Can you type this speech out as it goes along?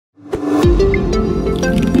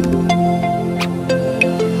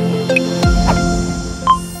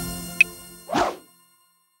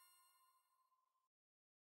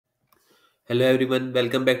Hello everyone,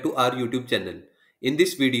 welcome back to our YouTube channel. In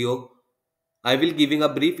this video, I will giving a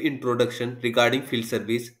brief introduction regarding field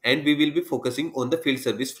service and we will be focusing on the field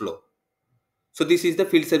service flow. So this is the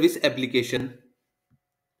field service application.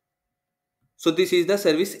 So this is the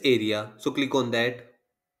service area. So click on that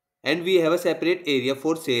and we have a separate area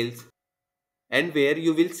for sales and where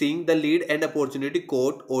you will seeing the lead and opportunity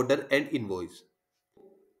quote, order and invoice.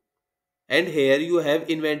 And here you have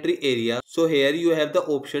inventory area. So here you have the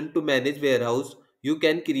option to manage warehouse. You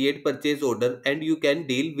can create purchase order and you can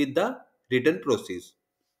deal with the return process.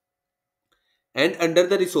 And under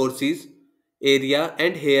the resources area,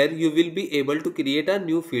 and here you will be able to create a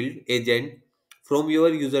new field agent from your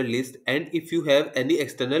user list and if you have any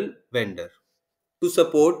external vendor to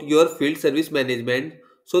support your field service management,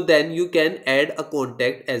 so then you can add a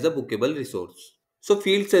contact as a bookable resource. So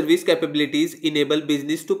field service capabilities enable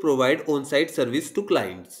business to provide on-site service to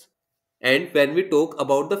clients. And when we talk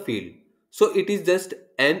about the field, so it is just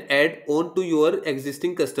an add-on to your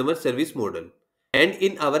existing customer service model. And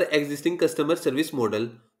in our existing customer service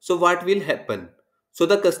model, so what will happen? So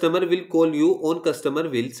the customer will call you, on customer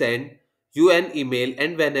will send you an email,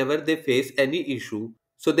 and whenever they face any issue,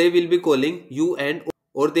 so they will be calling you and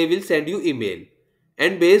or they will send you email.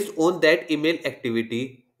 And based on that email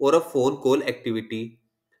activity or a phone call activity,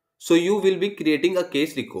 so you will be creating a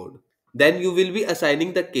case record. Then you will be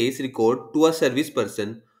assigning the case record to a service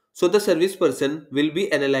person. So the service person will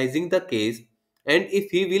be analyzing the case and if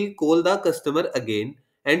he will call the customer again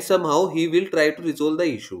and somehow he will try to resolve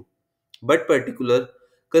the issue. But particular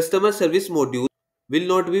customer service module will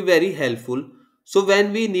not be very helpful. So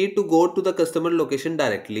when we need to go to the customer location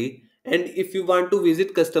directly, and if you want to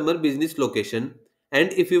visit customer business location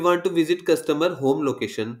and if you want to visit customer home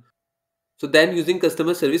location, so then using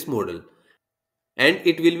customer service model, and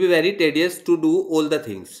it will be very tedious to do all the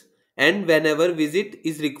things, and whenever visit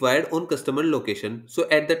is required on customer location, so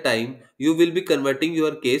at the time you will be converting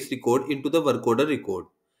your case record into the work order record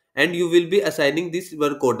and you will be assigning this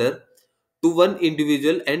work order to one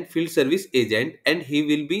individual and field service agent and he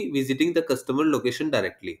will be visiting the customer location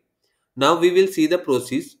directly. Now we will see the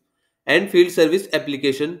process and field service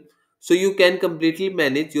application. So you can completely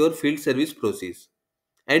manage your field service process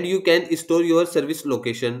and you can store your service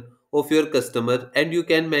location of your customer and you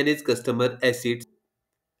can manage customer assets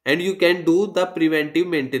and you can do the preventive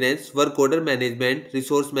maintenance, work order management,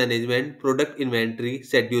 resource management, product inventory,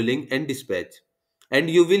 scheduling and dispatch. And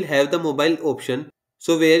you will have the mobile option,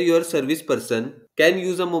 so where your service person can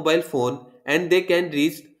use a mobile phone and they can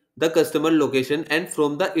reach the customer location and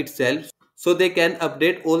from the itself, so they can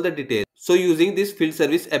update all the details. So using this field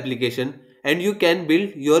service application, and you can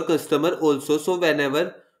build your customer also. So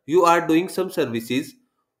whenever you are doing some services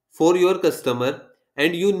for your customer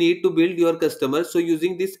and you need to build your customer, so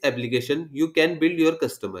using this application you can build your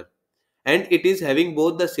customer, and it is having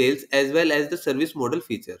both the sales as well as the service model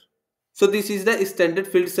feature. So this is the standard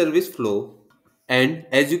field service flow, and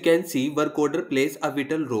as you can see, work order plays a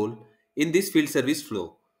vital role in this field service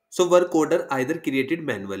flow. So work order either created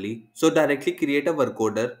manually, so directly create a work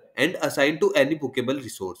order and assign to any bookable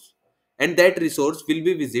resource, and that resource will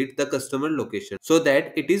be visit the customer location, so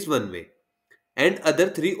that it is one way. And other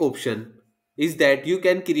three option is that you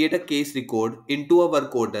can create a case record into a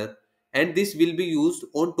work order and this will be used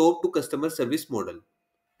on top to customer service model,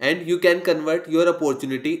 and you can convert your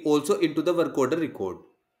opportunity also into the work order record.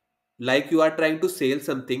 Like you are trying to sell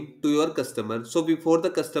something to your customer, so before the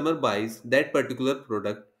customer buys that particular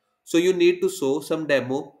product, so you need to show some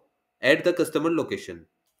demo at the customer location.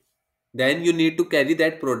 Then you need to carry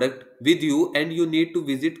that product with you and you need to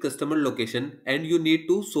visit customer location and you need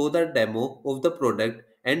to show the demo of the product,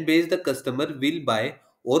 and base the customer will buy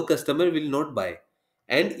or customer will not buy.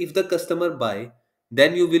 And if the customer buy,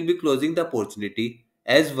 then you will be closing the opportunity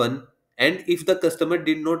as one, and if the customer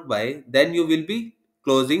did not buy, then you will be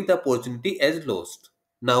closing the opportunity as lost.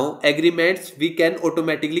 Now agreements, we can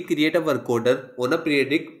automatically create a work order on a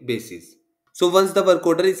periodic basis. So once the work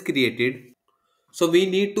order is created, so we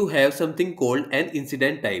need to have something called an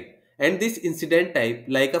incident type, and this incident type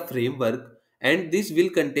like a framework, and this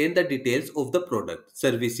will contain the details of the product,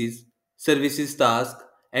 services task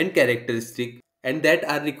and characteristic, and that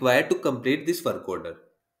are required to complete this work order.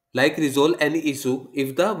 Like resolve any issue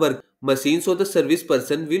if the work machine, so the service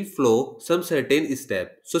person will follow some certain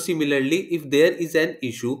step. So similarly, if there is an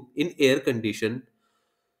issue in air condition,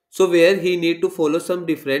 so where he need to follow some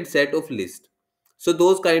different set of list, so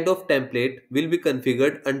those kind of template will be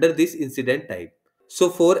configured under this incident type. So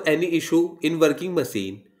for any issue in working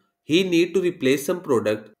machine, he need to replace some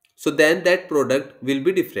product, so then that product will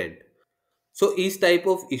be different. So each type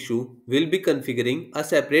of issue will be configuring a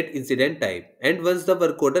separate incident type, and once the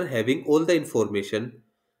work order having all the information,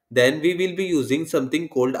 then we will be using something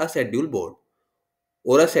called a schedule board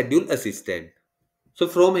or a schedule assistant. So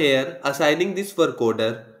from here, assigning this work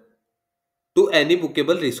order to any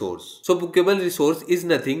bookable resource. So bookable resource is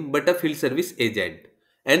nothing but a field service agent,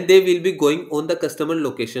 and they will be going on the customer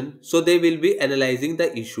location. So they will be analyzing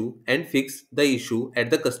the issue and fix the issue at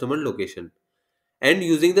the customer location. And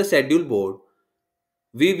using the schedule board,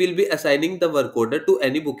 we will be assigning the work order to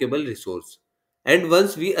any bookable resource. And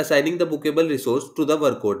once we assigning the bookable resource to the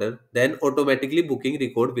work order, then automatically booking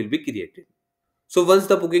record will be created. So once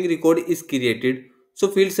the booking record is created, so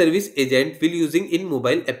field service agent will using in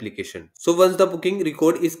mobile application. So once the booking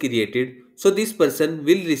record is created, so this person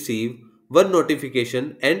will receive one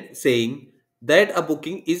notification and saying that a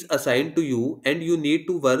booking is assigned to you and you need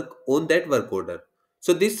to work on that work order.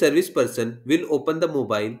 So this service person will open the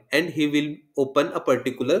mobile and he will open a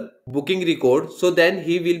particular booking record. So then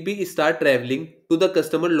he will be start traveling to the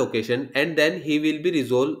customer location and then he will be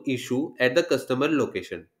resolve issue at the customer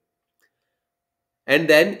location, and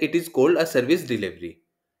then it is called a service delivery.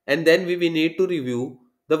 And then we need to review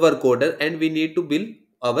the work order and we need to bill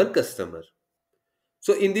our customer.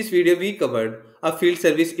 So in this video we covered a field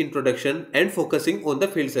service introduction and focusing on the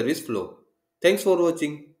field service flow. Thanks for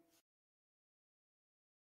watching.